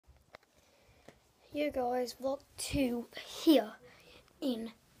Yo guys, vlog 2 here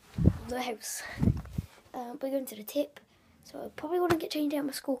in the house. We're going to the tip, so I probably want to get changed out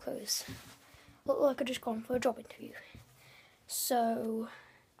my school clothes. Look like I just gone for a job interview. So,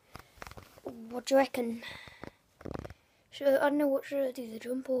 what do you reckon? I don't know, what should I do, the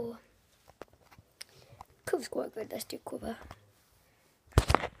jump or... Cover's quite good, let's do cover.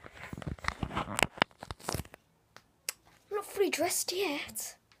 I'm not fully dressed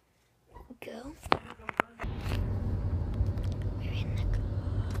yet. Go. We're in the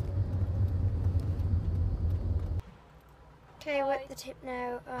car. Okay, we're at the tip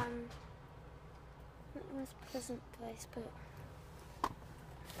now. Not the most pleasant place, but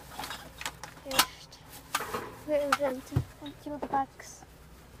just waiting for them to empty all the bags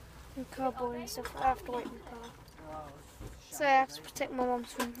and cardboard and stuff. I have to wait in the car, so I have to protect my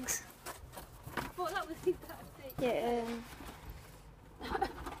mum's things. I thought that was his tactic. Yeah.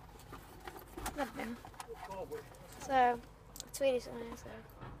 I don't know. So, Tweety's on here,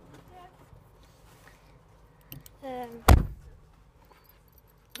 so.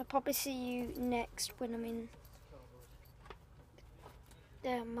 I'll probably see you next when I'm in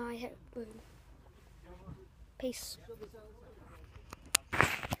my room. Peace.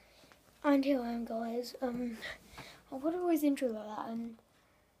 And here I am, guys. I would always intro like that,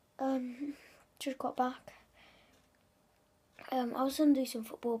 and just got back. I was gonna do some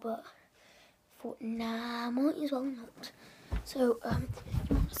football, but thought, nah, might as well not. So, you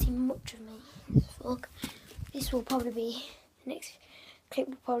won't see much of me in this vlog. This will probably be, the next clip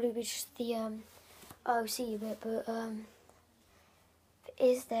will probably be just the OC bit, but if it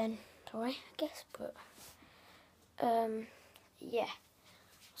is, then sorry, I guess, but yeah.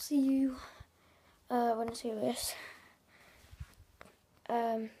 I'll see you when I see this.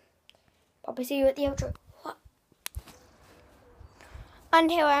 Probably see you at the outro. And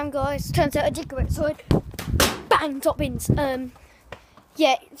here I am, guys. Turns out I did go outside. Bang, top bins.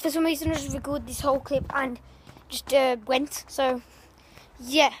 Yeah, for some reason I just recorded this whole clip and just went. So,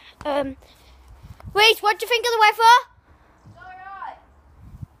 yeah. Wait, what do you think of the weather? It's alright.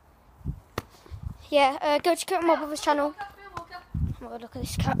 Yeah, go check out my brother's channel. Oh, look at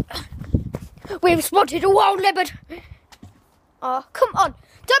this cat. We've spotted a wild leopard. Oh, come on.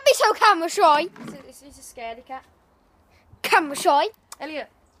 Don't be so camera shy. This is a scaredy cat. Camera shy. Elliot.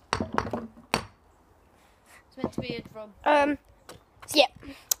 It's meant to be a drum. So yeah.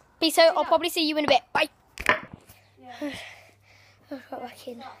 Peace out. I'll probably see you in a bit. Bye. Yeah. I'll go back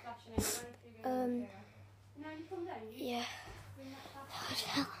in. Yeah.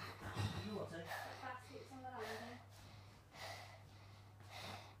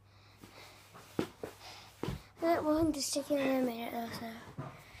 That one just sticking in a minute though, so.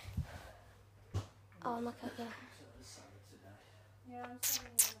 Oh, look at that.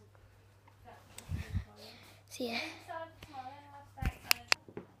 So yeah.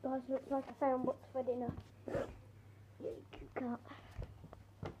 Guys, looks like I found what's for dinner. Yeah, you can't.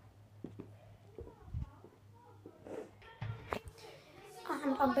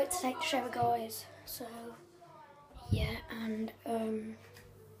 And I'm about to take the shower, guys. So yeah, and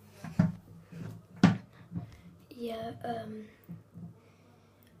yeah,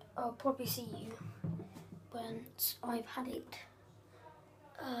 I'll probably see you once I've had it.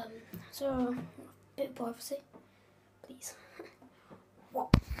 So a bit of privacy, please. What?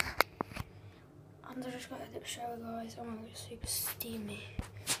 And I just got out of the shower, guys. I'm gonna get super steamy.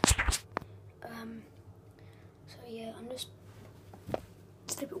 So yeah, I'm just a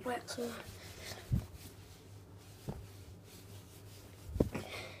little bit wet, so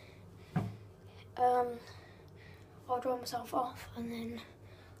I'll dry myself off and then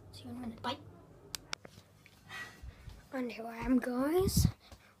see you in a minute. Bye. And here I am, guys,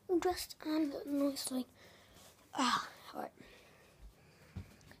 all dressed and nicely. Right.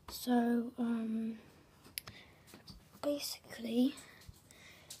 So, basically,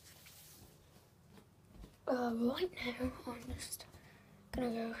 right now, I'm just gonna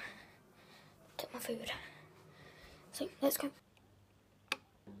go get my food. So, let's go.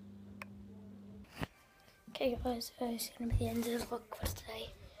 Okay, guys, it's gonna be the end of the vlog for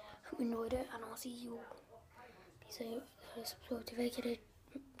today. Hope you enjoyed it, and I'll see you all. Peace out. Subscribe to Vacated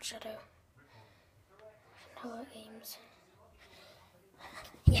Shadow and Horror Games.